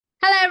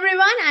Hello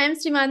everyone, I am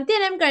Srimanti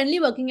and I am currently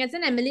working as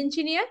an ML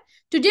engineer.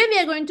 Today we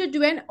are going to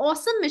do an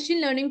awesome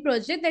machine learning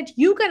project that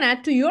you can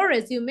add to your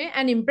resume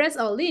and impress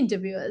all the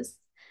interviewers.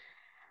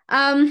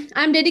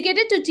 I'm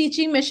dedicated to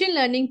teaching machine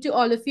learning to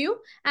all of you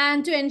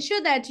and to ensure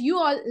that you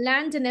all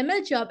land an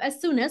ML job as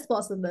soon as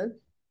possible.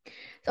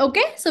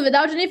 Okay, so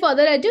without any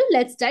further ado,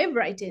 let's dive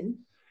right in.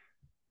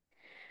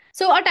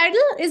 So our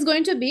title is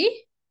going to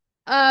be,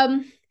 our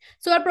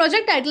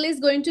project title is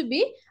going to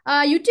be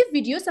YouTube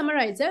Video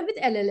Summarizer with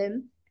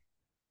LLM.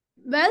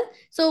 Well,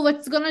 so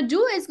what's gonna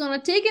do is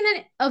gonna take in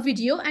a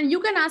video and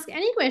you can ask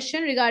any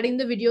question regarding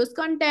the video's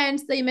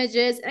contents, the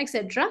images,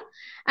 etc.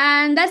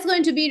 And that's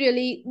going to be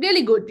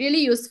really good, really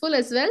useful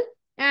as well.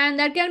 And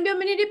that can be a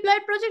mini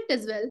deployed project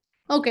as well.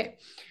 Okay,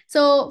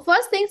 so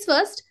first things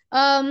first,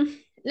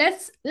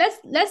 let's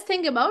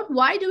think about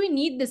why do we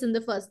need this in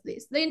the first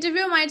place. The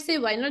interviewer might say,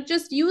 why not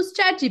just use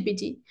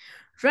ChatGPT?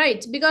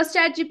 Right, because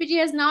ChatGPT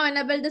has now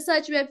enabled the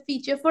search web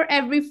feature for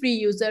every free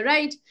user,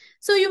 right?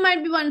 So you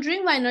might be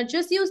wondering, why not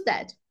just use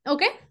that?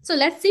 Okay, so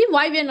let's see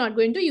why we are not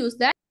going to use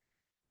that.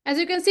 As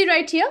you can see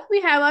right here, we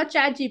have our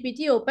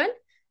ChatGPT open,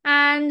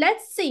 and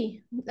let's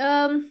see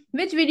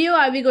which video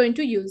are we going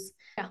to use.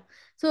 Yeah,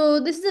 so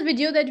this is a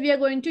video that we are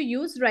going to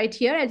use right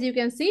here. As you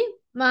can see,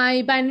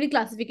 my binary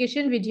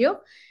classification video,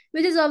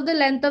 which is of the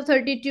length of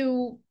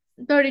 32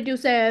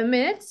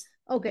 minutes.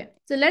 Okay,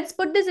 so let's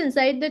put this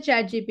inside the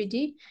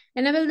ChatGPT,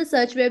 enable the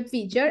search web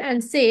feature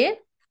and say,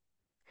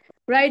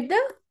 write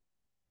the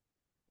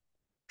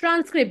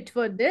transcript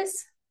for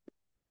this.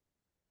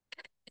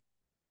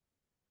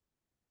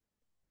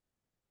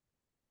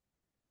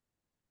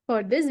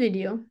 For this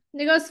video,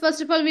 because first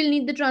of all, we'll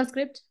need the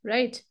transcript,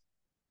 right?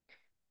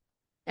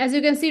 As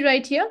you can see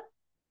right here,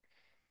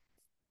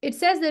 it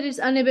says that it's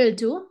unable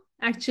to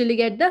actually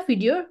get the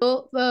video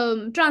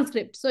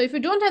transcript. So if you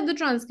don't have the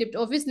transcript,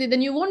 obviously,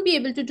 then you won't be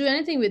able to do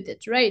anything with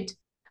it, right?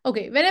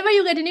 Okay, whenever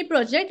you get any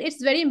project,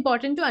 it's very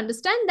important to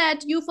understand that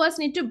you first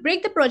need to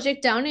break the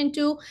project down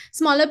into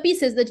smaller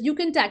pieces that you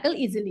can tackle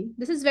easily.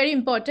 This is very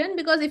important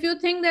because if you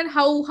think that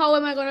how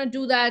am I going to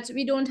do that?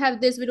 We don't have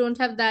this, we don't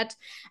have that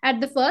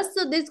at the first.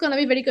 So this is going to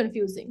be very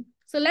confusing.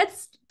 So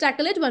let's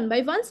tackle it one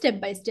by one,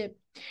 step by step.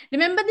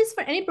 Remember this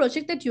for any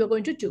project that you are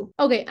going to do.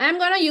 Okay, I'm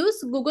going to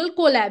use Google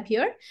Colab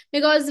here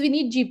because we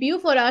need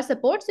GPU for our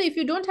support. So if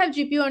you don't have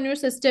GPU on your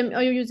system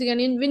or you're using an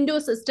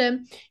Windows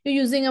system, you're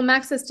using a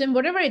Mac system,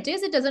 whatever it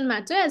is, it doesn't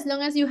matter. As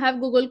long as you have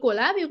Google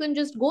Colab, you can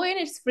just go in,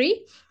 it's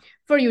free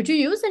for you to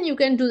use and you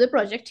can do the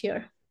project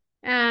here.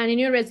 And in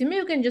your resume,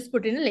 you can just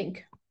put in a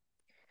link.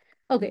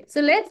 Okay,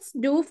 so let's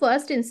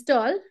first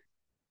install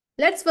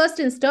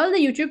the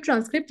YouTube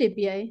transcript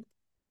API.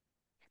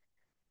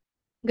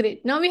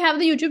 Great. Now we have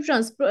the YouTube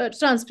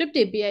transcript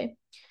API.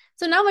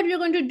 So now what we're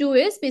going to do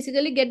is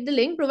basically get the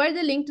link, provide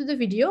the link to the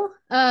video,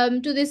 to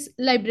this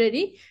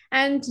library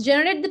and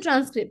generate the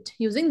transcript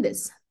using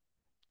this.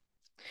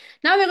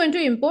 Now we're going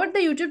to import the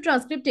YouTube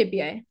transcript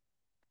API.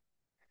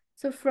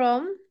 So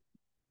from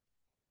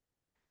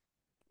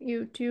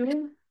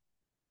YouTube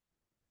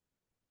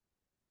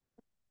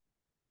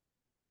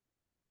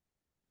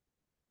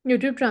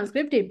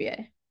transcript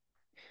API.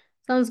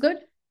 Sounds good?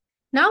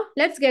 Now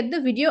let's get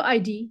the video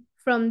ID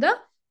from the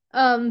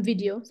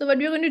video. So what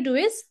we're going to do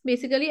is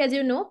basically, as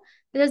you know,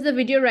 this is the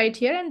video right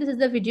here and this is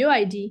the video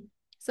ID.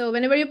 So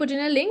whenever you put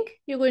in a link,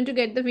 you're going to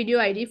get the video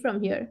ID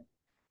from here.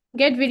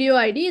 Get video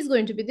ID is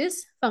going to be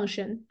this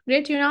function.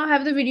 Great, you now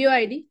have the video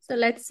ID. So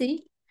let's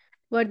see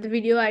what the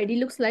video ID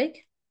looks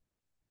like.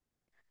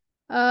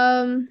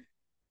 Copying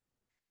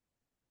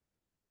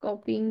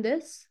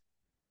this.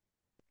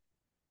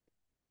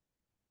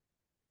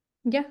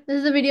 Yeah, this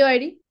is the video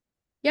ID.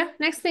 Yeah,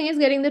 next thing is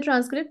getting the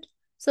transcript.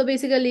 So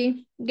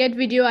basically get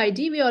video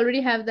ID. We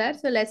already have that.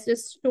 So let's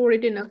just store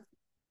it in a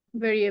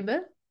variable.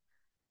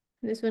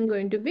 This one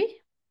going to be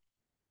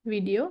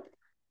video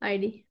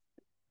ID.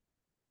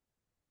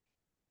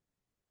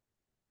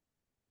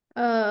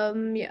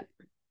 Yeah.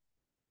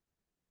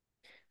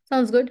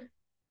 Sounds good.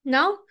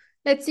 Now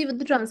let's see what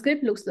the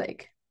transcript looks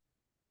like.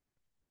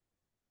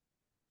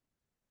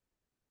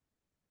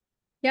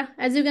 Yeah,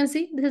 as you can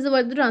see, this is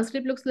what the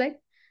transcript looks like.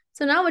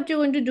 So now what you're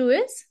going to do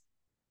is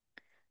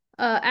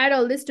add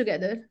all this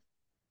together.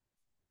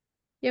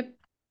 Yep.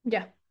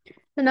 Yeah.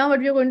 So now what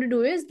we're going to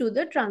do is do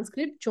the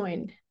transcript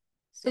joined.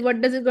 So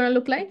what does it going to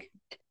look like?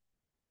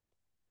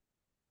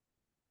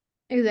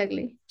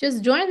 Exactly.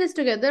 Just join this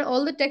together,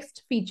 all the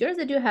text features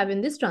that you have in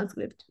this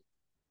transcript.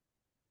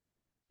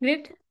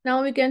 Great.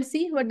 Now we can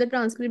see what the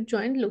transcript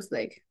joined looks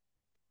like.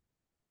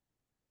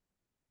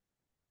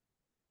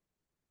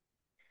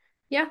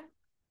 Yeah.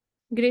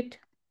 Great.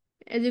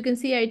 As you can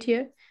see right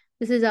here,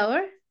 this is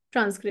our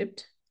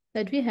transcript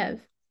that we have.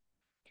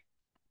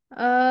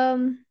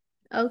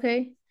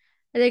 Okay.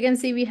 As I can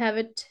see, we have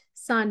it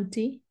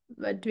Santi,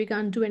 but we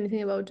can't do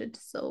anything about it.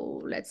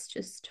 So let's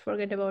just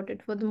forget about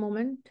it for the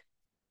moment.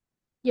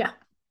 Yeah.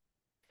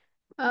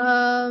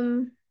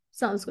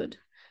 Sounds good.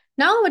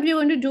 Now what we're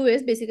going to do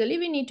is basically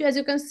we need to, as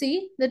you can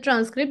see, the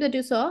transcript that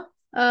you saw,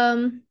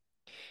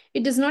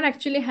 it does not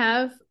actually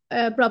have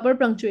proper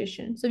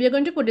punctuation. So we are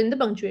going to put in the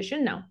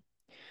punctuation now.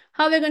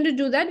 How we're going to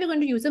do that? We're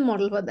going to use a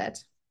model for that.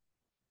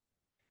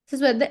 This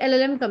is where the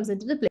LLM comes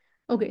into the play.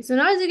 Okay, so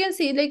now as you can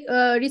see, like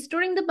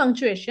restoring the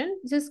punctuation,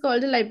 this is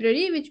called a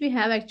library which we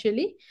have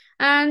actually,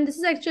 and this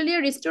is actually a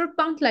restore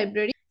punct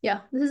library.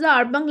 Yeah, this is the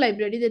rpunct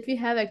library that we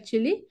have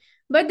actually,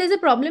 but there's a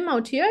problem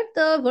out here.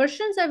 The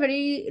versions are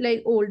very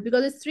like old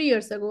because it's 3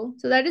 years ago.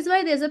 So that is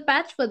why there's a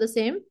patch for the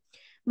same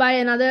by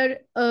another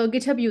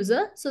GitHub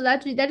user. So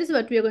that is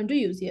what we are going to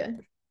use here.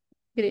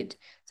 Great.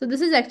 So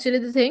this is actually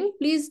the thing.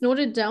 Please note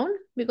it down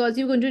because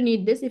you're going to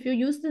need this. If you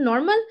use the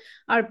normal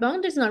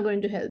rpunct, it's not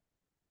going to help.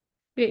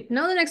 Great.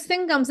 Now the next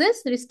thing comes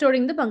is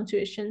restoring the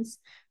punctuations.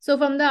 So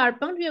from the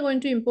rpunct, we are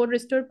going to import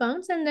restore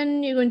puncts, and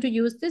then you're going to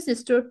use this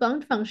restore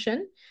punct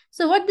function.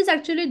 So what this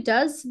actually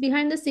does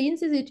behind the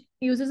scenes is it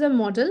uses a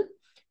model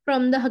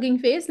from the Hugging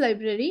Face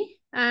library,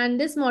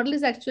 and this model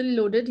is actually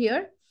loaded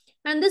here.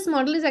 And this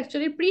model is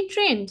actually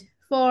pre-trained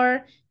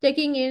for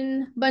taking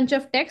in bunch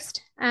of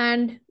text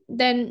and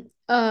then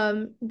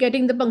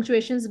getting the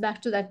punctuations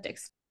back to that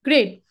text.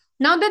 Great.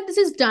 Now that this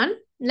is done,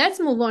 let's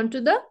move on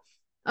to the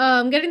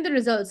getting the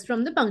results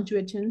from the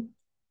punctuation.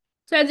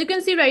 So as you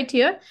can see right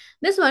here,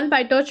 this one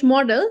PyTorch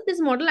model, this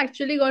model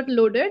actually got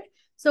loaded.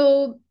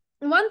 So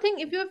one thing,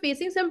 if you're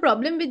facing some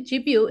problem with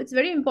GPU, it's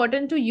very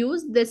important to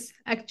use this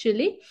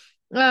actually.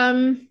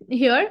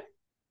 Here,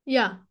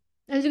 yeah,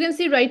 as you can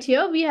see right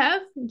here, we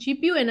have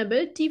GPU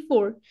enabled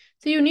T4.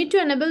 So you need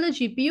to enable the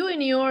GPU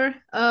in your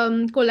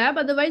collab,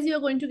 otherwise you're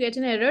going to get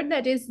an error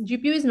that is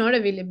GPU is not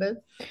available.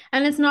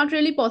 And it's not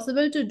really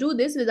possible to do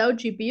this without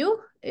GPU.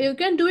 You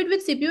can do it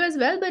with CPU as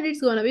well, but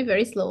it's going to be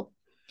very slow.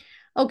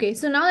 Okay,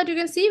 so now that you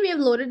can see, we have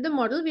loaded the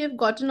model. We have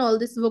gotten all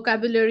this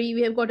vocabulary.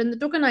 We have gotten the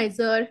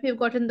tokenizer. We have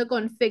gotten the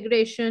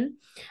configuration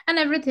and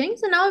everything.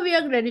 So now we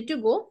are ready to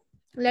go.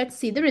 Let's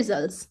see the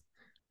results.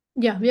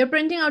 Yeah, we are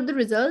printing out the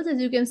results.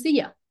 As you can see,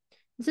 yeah.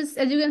 This is,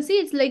 as you can see,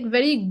 it's like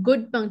very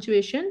good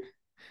punctuation.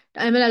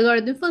 I'm an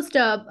algorithm, full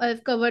stop.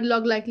 I've covered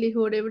log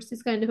likelihood. Which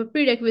is kind of a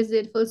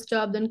prerequisite, full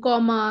stop, then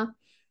comma,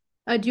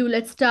 do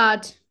let's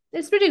start.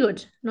 It's pretty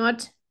good.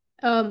 Not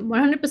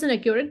 100%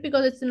 accurate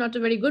because it's not a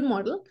very good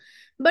model,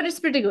 but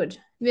it's pretty good.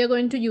 We are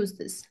going to use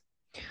this.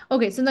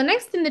 Okay, so the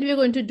next thing that we are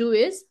going to do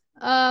is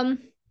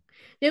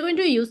we're going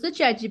to use the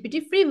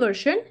ChatGPT free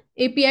version,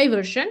 API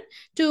version,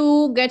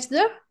 to get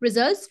the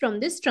results from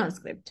this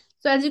transcript.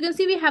 So as you can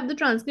see, we have the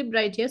transcript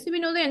right here. So we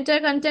know the entire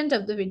content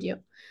of the video.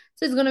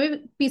 So it's going to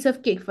be a piece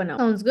of cake for now.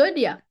 Sounds good?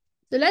 Yeah.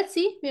 So let's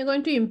see. We're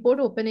going to import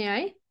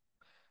OpenAI.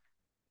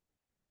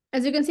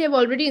 As you can see, I've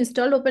already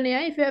installed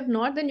OpenAI. If you have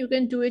not, then you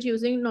can do it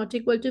using not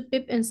equal to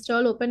pip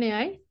install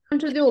OpenAI.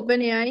 Onto the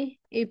OpenAI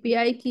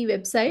API key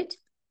website.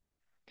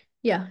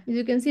 Yeah, as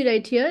you can see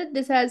right here,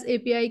 this has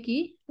API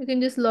key. You can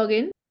just log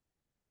in.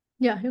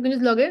 Yeah, you can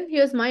just log in.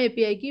 Here's my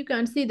API key. You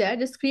can't see that.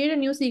 Just create a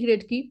new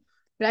secret key.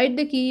 Write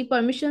the key,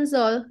 permissions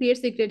all, create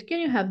secret key,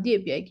 and you have the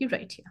API key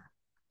right here.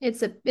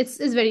 It's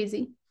very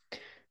easy.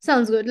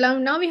 Sounds good.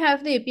 Now we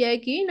have the API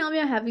key. Now we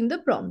are having the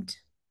prompt.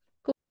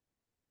 Cool.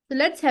 So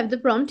let's have the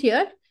prompt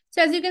here.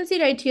 So as you can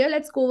see right here,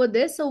 let's go over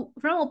this. So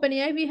from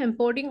OpenAI, we are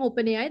importing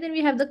OpenAI. Then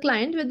we have the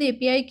client with the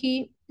API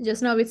key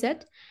just now we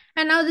set.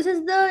 And now this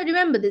is the,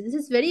 remember this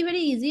is very, very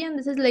easy. And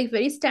this is like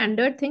very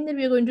standard thing that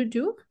we are going to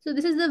do. So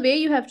this is the way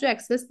you have to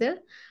access the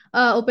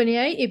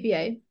OpenAI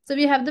API. So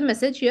we have the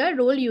message here,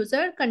 role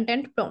user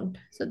content prompt.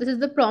 So this is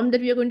the prompt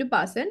that we are going to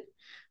pass in.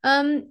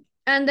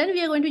 And then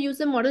we are going to use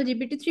the model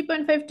GPT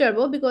 3.5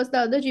 Turbo because the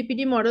other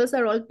GPT models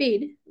are all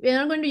paid. We are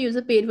not going to use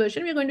a paid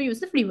version. We're going to use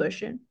the free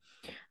version.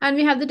 And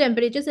we have the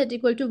temperature set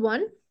equal to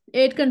 1.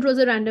 It controls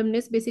the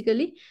randomness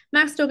basically.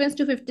 Max tokens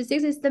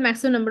 256 is the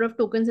maximum number of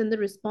tokens in the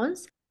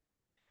response.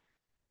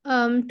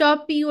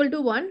 Top p equal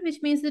to 1,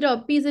 which means the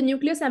top p is a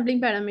nuclear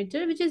sampling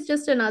parameter, which is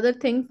just another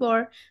thing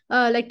for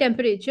like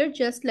temperature,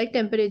 just like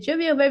temperature.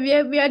 We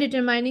are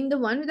determining the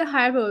one with a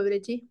higher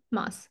probability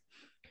mass.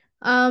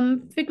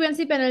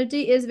 Frequency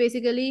penalty is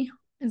basically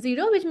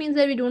 0, which means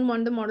that we don't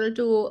want the model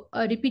to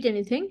repeat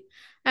anything.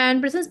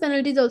 And presence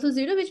penalty is also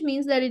 0, which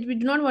means that we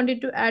do not want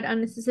it to add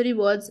unnecessary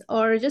words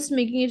or just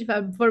making it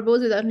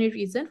verbose without any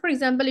reason. For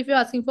example, if you're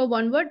asking for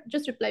one word,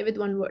 just reply with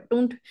one word.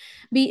 Don't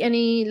be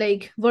any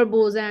like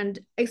verbose and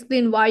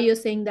explain why you're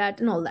saying that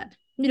and all that.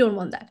 We don't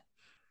want that,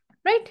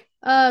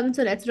 right?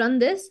 So let's run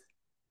this.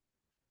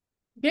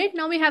 Great,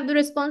 now we have the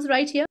response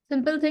right here.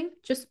 Simple thing,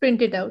 just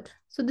print it out.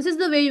 So this is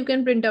the way you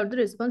can print out the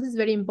response. It's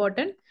very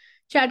important.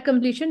 Chat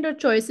completion dot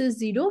choice is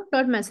 0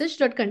 dot message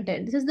dot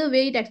content. This is the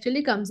way it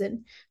actually comes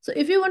in. So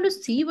if you want to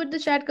see what the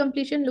chat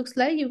completion looks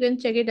like, you can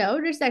check it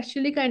out. It's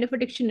actually kind of a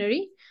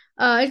dictionary.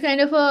 It's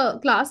kind of a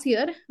class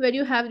here where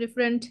you have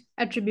different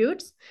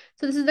attributes.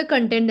 So this is the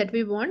content that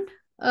we want.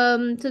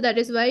 So that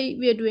is why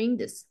we are doing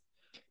this.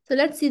 So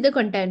let's see the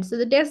content. So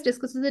the text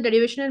discusses the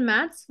derivation in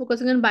maths,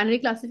 focusing on binary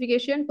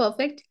classification,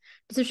 perfect,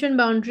 decision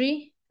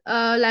boundary,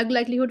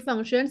 likelihood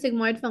function,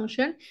 sigmoid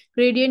function,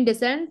 gradient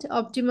descent,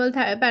 optimal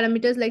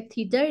parameters like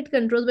theta. It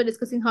controls by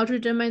discussing how to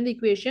determine the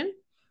equation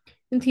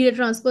in theta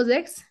transpose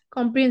x,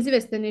 comprehensive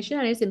explanation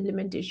and its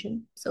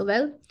implementation. So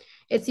well,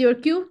 it's your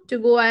cue to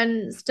go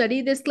and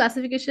study this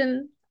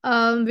classification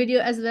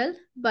video as well.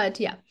 But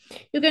yeah,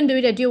 you can do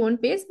it at your own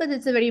pace, but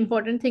it's a very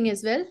important thing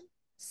as well.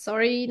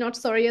 Sorry, not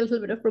sorry, a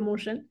little bit of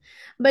promotion.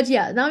 But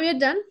yeah, now we are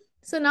done.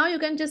 So now you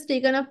can just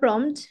take on a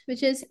prompt,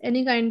 which is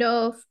any kind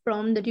of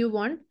prompt that you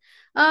want.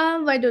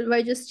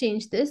 Why just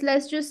change this?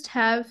 Let's just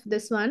have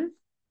this one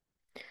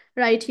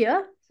right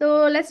here.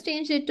 So let's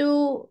change it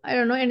to, I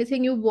don't know,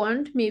 anything you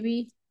want,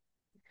 maybe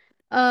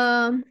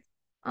um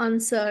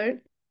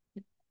answer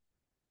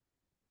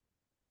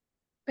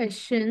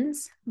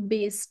questions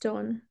based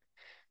on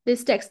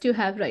this text you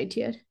have right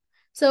here.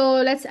 So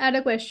let's add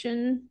a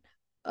question.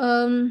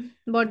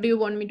 What do you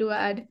want me to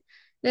add?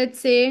 Let's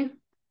say,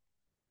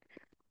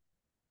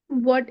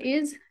 what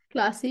is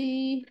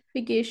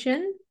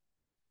classification?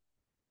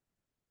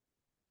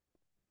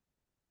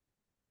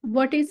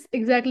 What is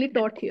exactly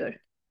taught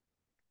here?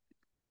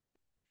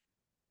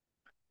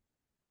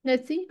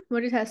 Let's see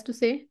what it has to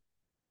say.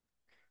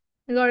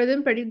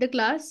 Algorithm predict the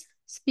class.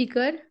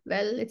 Speaker,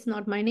 well, it's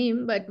not my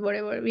name, but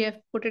whatever, we have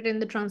put it in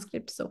the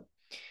transcript. So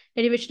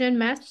derivation and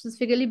math,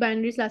 specifically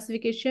binary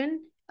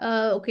classification.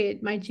 Okay,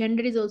 my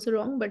gender is also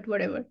wrong, but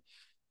whatever.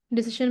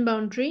 Decision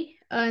boundary,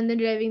 and then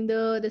deriving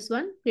the this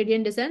one,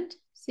 gradient descent.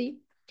 See,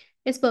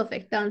 it's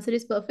perfect. The answer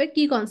is perfect.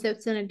 Key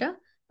concepts in it,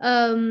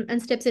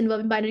 and steps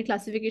involving binary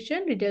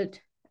classification, detailed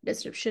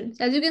description.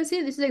 As you can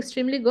see, this is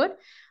extremely good.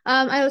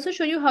 I also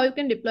show you how you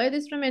can deploy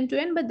this from end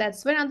to end, but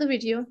that's for another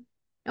video.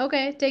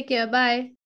 Okay, take care. Bye.